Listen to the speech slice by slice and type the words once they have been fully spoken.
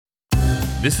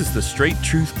This is the Straight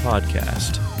Truth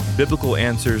Podcast, biblical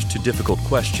answers to difficult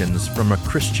questions from a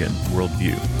Christian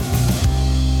worldview.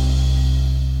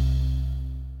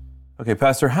 Okay,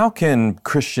 Pastor, how can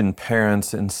Christian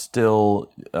parents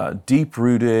instill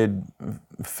deep-rooted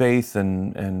faith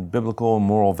and biblical and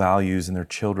moral values in their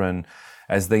children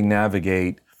as they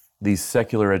navigate these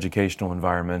secular educational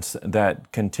environments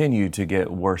that continue to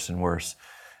get worse and worse,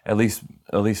 at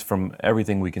least from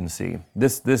everything we can see?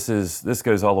 This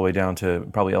goes all the way down to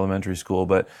probably elementary school,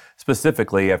 but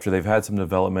specifically after they've had some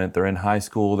development, they're in high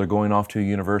school, they're going off to a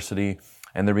university,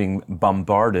 and they're being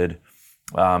bombarded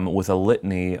with a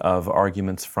litany of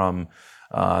arguments from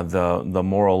the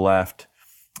moral left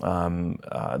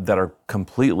that are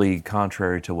completely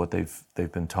contrary to what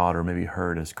they've been taught or maybe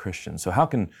heard as Christians. So how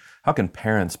can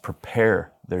parents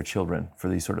prepare their children for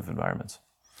these sort of environments?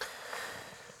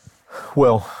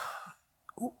 Well,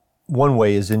 one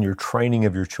way is in your training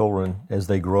of your children as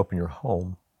they grow up in your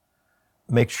home.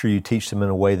 Make sure you teach them in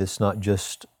a way that's not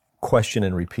just question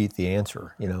and repeat the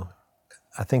answer. You know,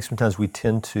 I think sometimes we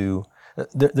tend to.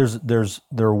 There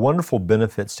are wonderful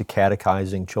benefits to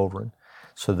catechizing children.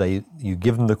 So you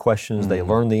give them the questions, they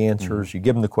learn the answers. You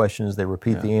give them the questions, they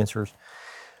repeat the answers.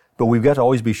 But we've got to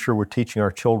always be sure we're teaching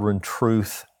our children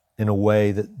truth in a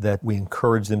way that we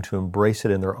encourage them to embrace it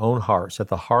in their own hearts, at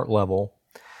the heart level,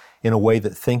 in a way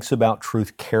that thinks about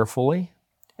truth carefully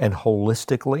and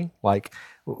holistically. Like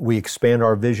we expand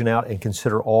our vision out and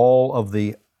consider all of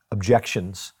the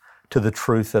objections to the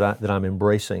truth that I'm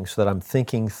embracing, so that I'm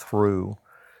thinking through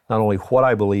not only what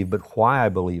I believe, but why I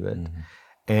believe it.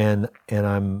 And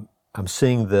I'm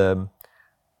seeing the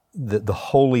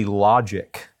holy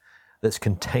logic that's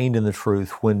contained in the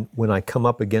truth when I come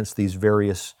up against these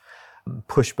various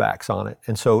pushbacks on it.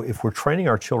 And so if we're training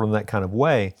our children that kind of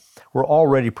way, we're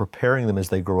already preparing them as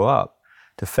they grow up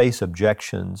to face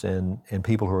objections and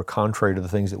people who are contrary to the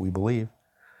things that we believe.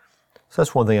 So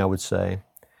that's one thing I would say.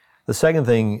 The second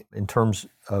thing, in terms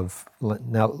of,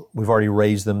 now we've already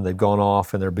raised them, they've gone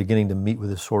off and they're beginning to meet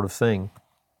with this sort of thing.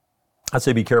 I'd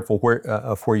say be careful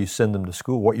of where you send them to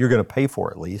school, what you're going to pay for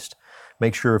at least.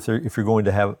 Make sure if you're going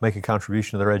to make a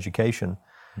contribution to their education,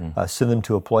 send them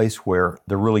to a place where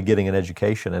they're really getting an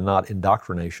education and not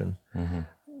indoctrination.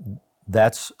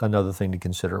 That's another thing to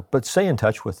consider. But stay in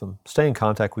touch with them. Stay in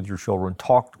contact with your children.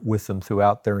 Talk with them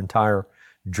throughout their entire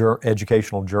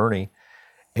educational journey,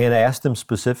 and ask them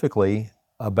specifically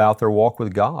about their walk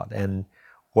with God and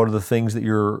what are the things that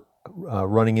you're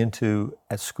running into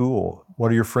at school. What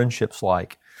are your friendships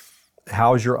like?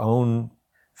 How is your own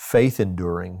faith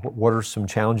enduring? What are some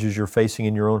challenges you're facing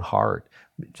in your own heart?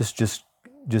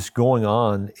 Just going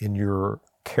on in your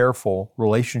careful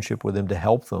relationship with them to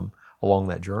help them along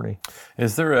that journey.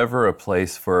 Is there ever a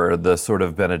place for the sort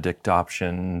of Benedict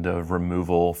option of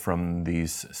removal from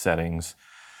these settings,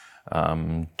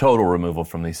 total removal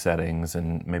from these settings,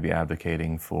 and maybe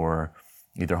advocating for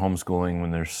either homeschooling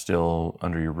when they're still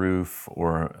under your roof,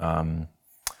 or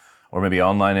maybe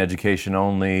online education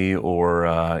only,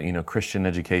 or Christian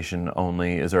education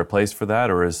only? Is there a place for that,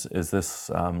 or is this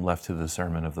left to the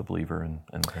discernment of the believer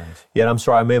and parents? Yeah, I'm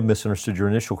sorry, I may have misunderstood your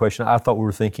initial question. I thought we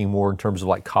were thinking more in terms of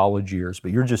like college years,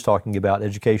 but you're just talking about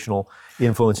educational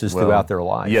influences throughout their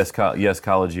life. Yes,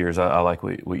 college years. I like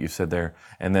what you said there.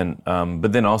 And then,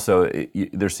 but then also,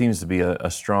 there seems to be a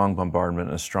strong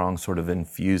bombardment, a strong sort of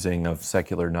infusing of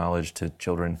secular knowledge to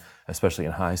children, especially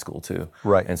in high school too.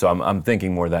 Right. And so I'm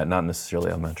thinking more of that, not necessarily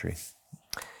elementary.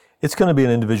 It's going to be an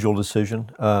individual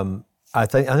decision. I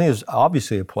think there's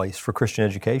obviously a place for Christian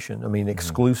education. I mean,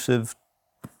 exclusive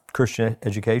Christian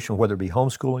education, whether it be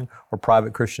homeschooling or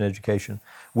private Christian education.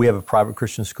 We have a private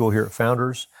Christian school here at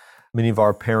Founders. Many of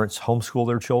our parents homeschool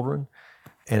their children,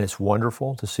 and it's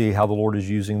wonderful to see how the Lord is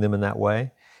using them in that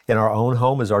way. In our own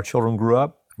home, as our children grew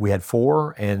up, we had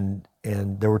 4, and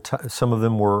there were some of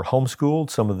them were homeschooled,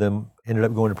 some of them ended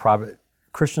up going to private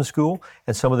Christian school,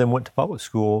 and some of them went to public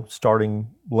school starting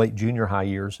late junior high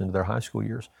years into their high school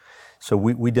years. So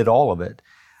we did all of it.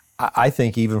 I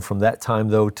think even from that time,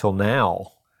 though, till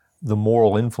now, the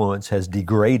moral influence has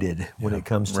degraded when it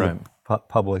comes to the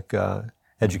public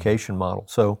education model.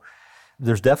 So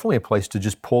there's definitely a place to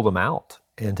just pull them out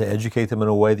and to educate them in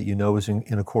a way that you know is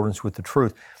in accordance with the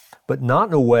truth, but not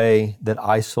in a way that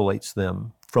isolates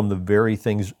them from the very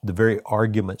things, the very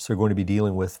arguments they're going to be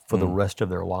dealing with for the rest of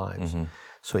their lives.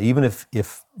 So even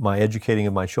if my educating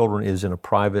of my children is in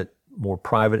a more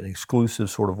private and exclusive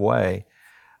sort of way,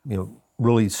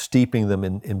 really steeping them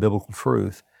in biblical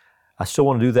truth, I still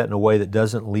want to do that in a way that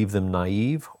doesn't leave them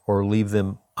naive or leave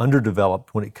them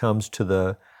underdeveloped when it comes to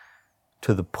the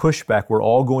pushback we're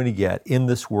all going to get in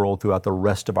this world throughout the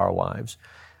rest of our lives.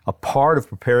 A part of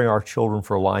preparing our children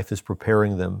for life is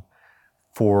preparing them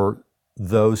for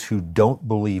those who don't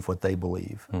believe what they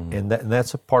believe. And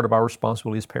that's a part of our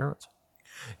responsibility as parents.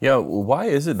 Yeah, why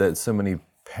is it that so many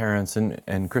parents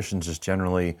and Christians just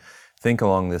generally think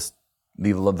along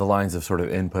the lines of sort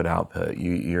of input-output?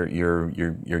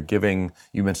 You're giving,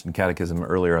 you mentioned catechism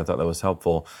earlier, I thought that was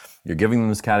helpful. You're giving them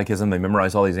this catechism, they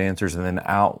memorize all these answers, and then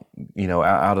out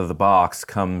of the box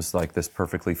comes like this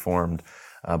perfectly formed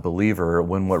believer,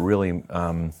 when what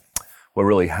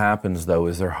really happens though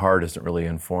is their heart isn't really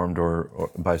informed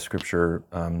or by Scripture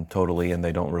totally, and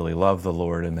they don't really love the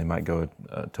Lord, and they might go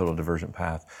a total divergent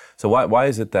path. So why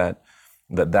is it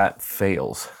that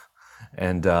fails?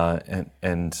 And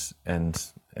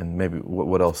maybe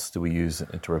what else do we use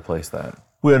to replace that?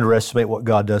 We underestimate what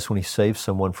God does when He saves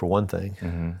someone, for one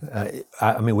thing.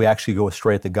 We actually go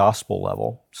astray at the gospel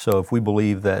level. So if we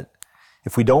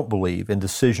don't believe in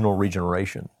decisional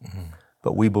regeneration,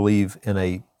 but we believe in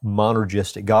a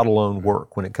monergistic, God alone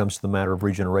work when it comes to the matter of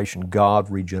regeneration,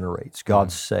 God regenerates,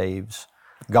 God saves,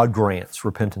 God grants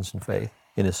repentance and faith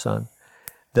in His Son,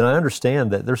 then I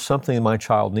understand that there's something my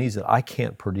child needs that I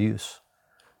can't produce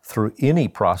through any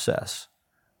process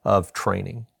of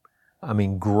training. I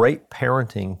mean, great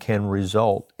parenting can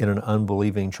result in an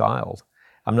unbelieving child.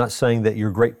 I'm not saying that your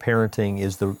great parenting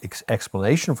is the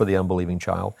explanation for the unbelieving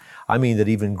child. I mean that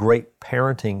even great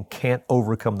parenting can't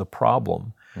overcome the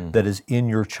problem that is in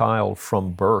your child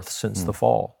from birth since the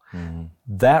fall.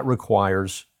 That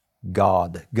requires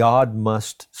God. God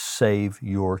must save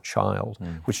your child,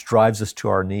 which drives us to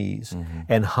our knees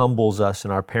and humbles us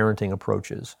in our parenting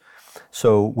approaches.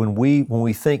 So when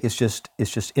we think it's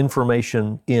just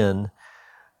information in,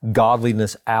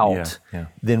 godliness out,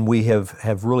 then we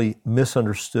have really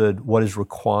misunderstood what is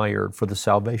required for the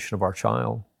salvation of our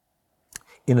child.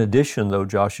 In addition, though,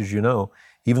 Josh, as you know,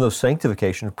 even though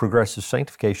sanctification, progressive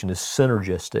sanctification, is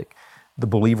synergistic, the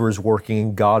believer is working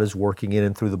and God is working in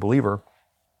and through the believer,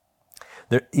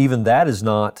 even that is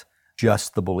not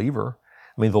just the believer.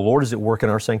 I mean, the Lord is at work in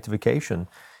our sanctification,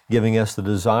 giving us the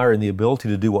desire and the ability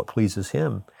to do what pleases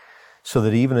Him, so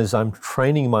that even as I'm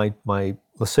training my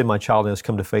let's say my child has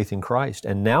come to faith in Christ,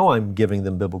 and now I'm giving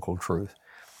them biblical truth,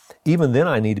 even then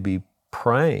I need to be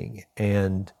praying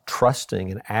and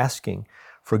trusting and asking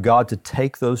for God to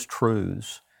take those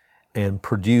truths and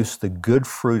produce the good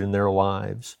fruit in their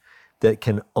lives that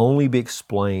can only be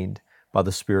explained by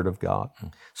the Spirit of God.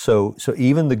 So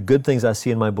even the good things I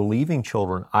see in my believing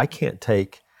children, I can't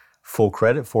take full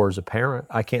credit for as a parent.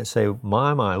 I can't say,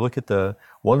 my, look at the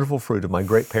wonderful fruit of my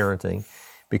great parenting,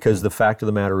 because the fact of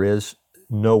the matter is,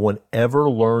 no one ever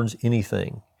learns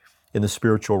anything in the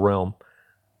spiritual realm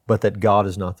but that God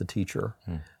is not the teacher.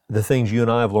 The things you and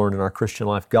I have learned in our Christian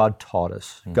life, God taught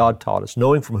us. God taught us,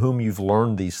 knowing from whom you've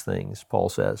learned these things, Paul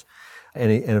says.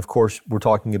 And of course, we're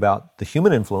talking about the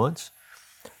human influence.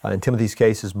 In Timothy's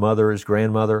case, his mother, his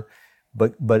grandmother,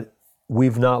 but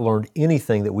we've not learned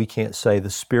anything that we can't say the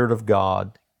Spirit of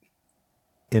God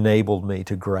enabled me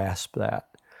to grasp that.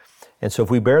 And so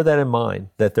if we bear that in mind,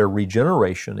 that their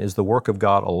regeneration is the work of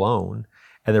God alone,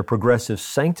 and their progressive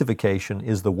sanctification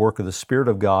is the work of the Spirit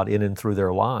of God in and through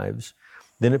their lives,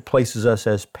 then it places us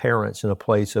as parents in a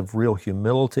place of real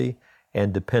humility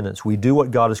and dependence. We do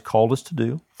what God has called us to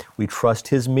do. We trust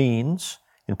His means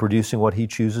in producing what He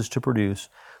chooses to produce,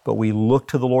 but we look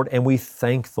to the Lord and we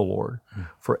thank the Lord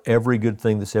for every good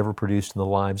thing that's ever produced in the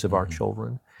lives of our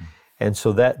children. And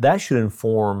so that should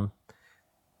inform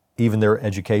even their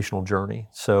educational journey.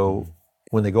 So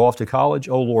when they go off to college,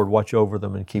 oh Lord, watch over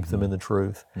them and keep them in the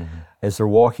truth. As they're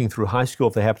walking through high school,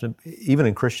 if they happen to, even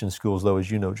in Christian schools though,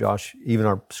 as you know, Josh, even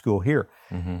our school here,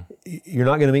 you're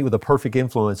not going to meet with a perfect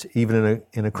influence even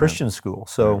in a Christian school.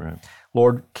 So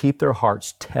Lord, keep their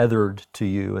hearts tethered to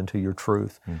You and to Your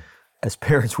truth. As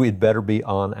parents, we had better be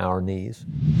on our knees.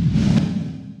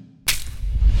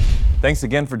 Thanks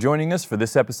again for joining us for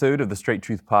this episode of the Straight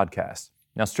Truth Podcast.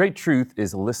 Now, Straight Truth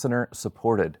is listener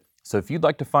supported. So if you'd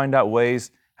like to find out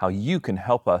ways how you can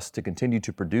help us to continue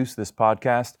to produce this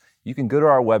podcast, you can go to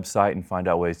our website and find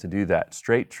out ways to do that,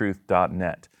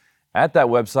 straighttruth.net. At that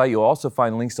website, you'll also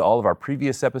find links to all of our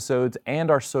previous episodes and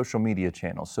our social media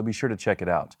channels, so be sure to check it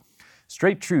out.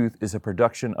 Straight Truth is a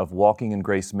production of Walking in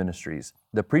Grace Ministries,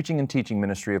 the preaching and teaching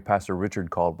ministry of Pastor Richard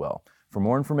Caldwell. For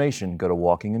more information, go to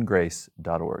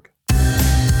walkingingrace.org.